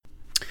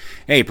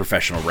Hey,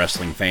 professional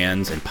wrestling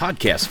fans and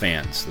podcast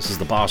fans. This is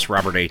the boss,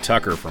 Robert A.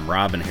 Tucker from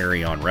Rob and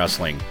Harry on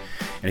Wrestling.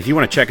 And if you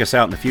want to check us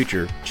out in the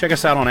future, check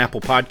us out on Apple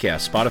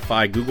Podcasts,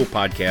 Spotify, Google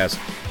Podcasts,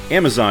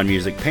 Amazon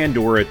Music,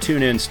 Pandora,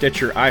 TuneIn,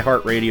 Stitcher,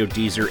 iHeartRadio,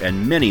 Deezer,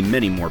 and many,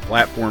 many more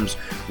platforms.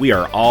 We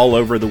are all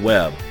over the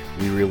web.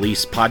 We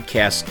release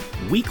podcasts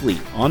weekly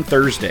on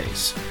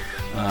Thursdays.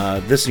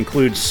 This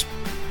includes,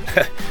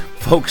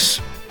 folks,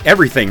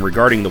 everything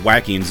regarding the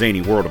wacky and zany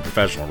world of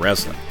professional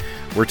wrestling.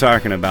 We're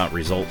talking about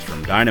results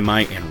from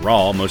Dynamite and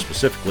Raw, most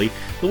specifically,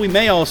 but we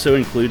may also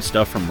include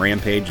stuff from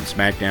Rampage and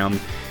SmackDown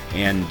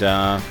and,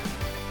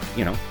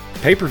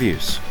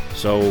 pay-per-views.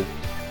 So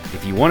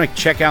if you want to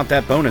check out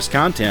that bonus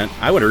content,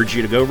 I would urge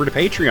you to go over to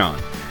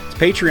Patreon. It's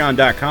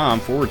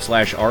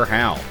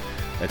patreon.com/rhow.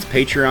 That's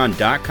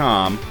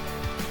patreon.com.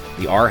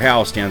 The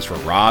RHOW stands for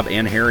Rob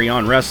and Harry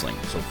on Wrestling.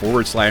 So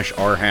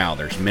 /RHOW.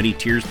 There's many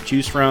tiers to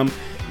choose from.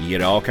 You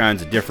get all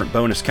kinds of different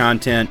bonus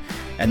content.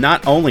 And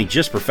not only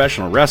just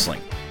professional wrestling,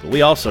 but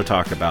we also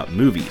talk about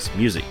movies,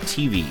 music,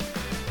 TV,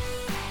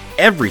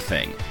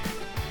 everything.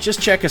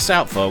 Just check us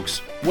out, folks.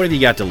 What have you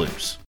got to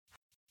lose?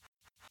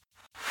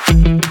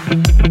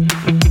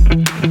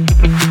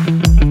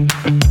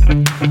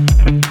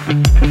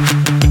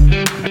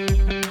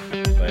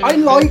 I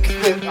like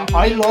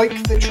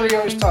the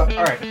trios stuff.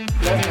 All right,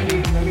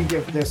 let me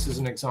give this as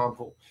an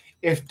example.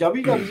 If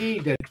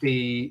WWE did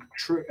the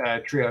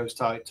trios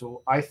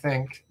title, I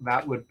think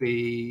that would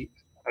be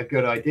a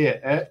good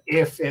idea.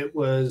 If it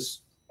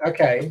was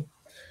okay,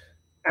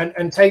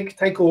 and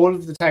take all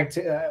of the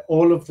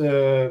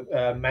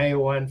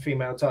male and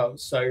female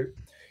titles. So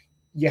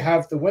you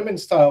have the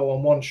women's title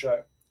on one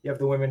show. You have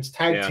the women's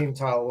tag team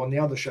title on the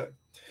other show.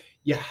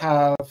 You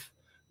have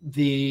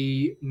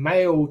the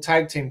male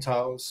tag team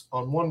titles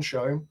on one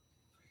show.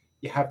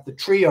 You have the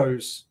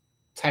trios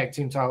tag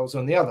team titles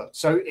on the other.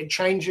 So it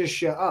changes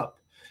shit up.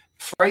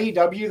 For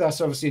AEW,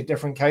 that's obviously a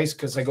different case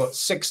because they got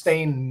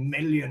 16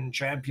 million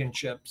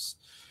championships.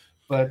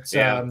 But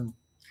let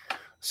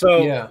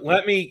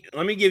me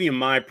give you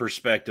my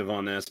perspective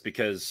on this,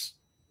 because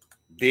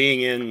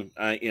being in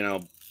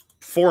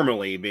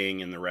formerly being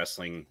in the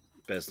wrestling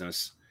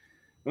business,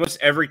 almost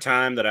every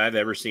time that I've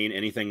ever seen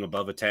anything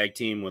above a tag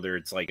team, whether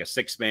it's like a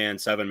 6-man,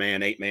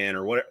 7-man, 8-man,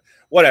 or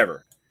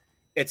whatever,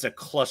 it's a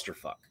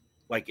clusterfuck.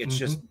 Like, it's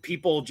just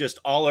people just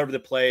all over the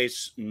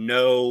place.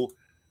 No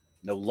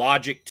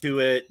logic to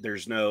it.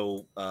 There's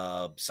no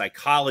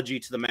psychology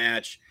to the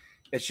match.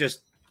 It's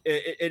just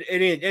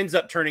it ends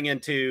up turning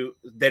into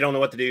they don't know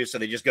what to do, so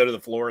they just go to the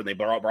floor and they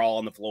brawl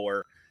on the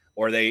floor,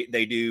 or they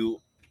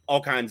do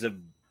all kinds of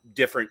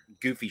different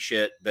goofy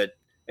shit that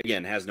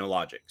again has no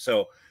logic.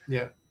 So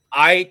yeah.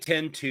 I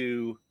tend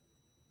to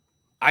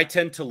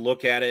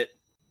look at it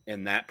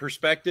in that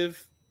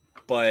perspective.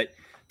 But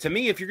to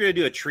me, if you're going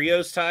to do a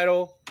trios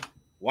title,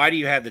 why do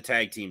you have the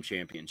tag team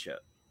championship?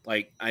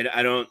 Like,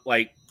 I don't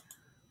like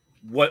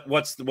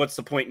what's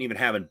the point in even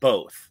having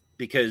both?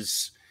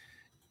 Because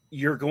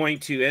you're going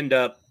to end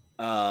up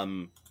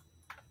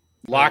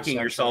locking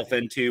yourself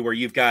into where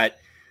you've got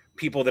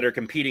people that are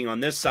competing on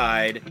this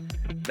side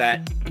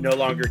that no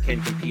longer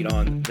can compete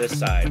on this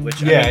side,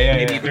 which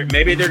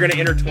maybe they're going to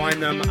intertwine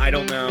them. I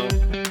don't know.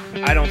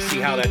 I don't see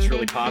how that's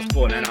really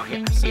possible, and I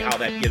don't see how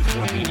that gives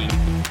more meaning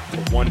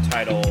to one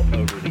title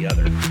over the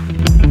other.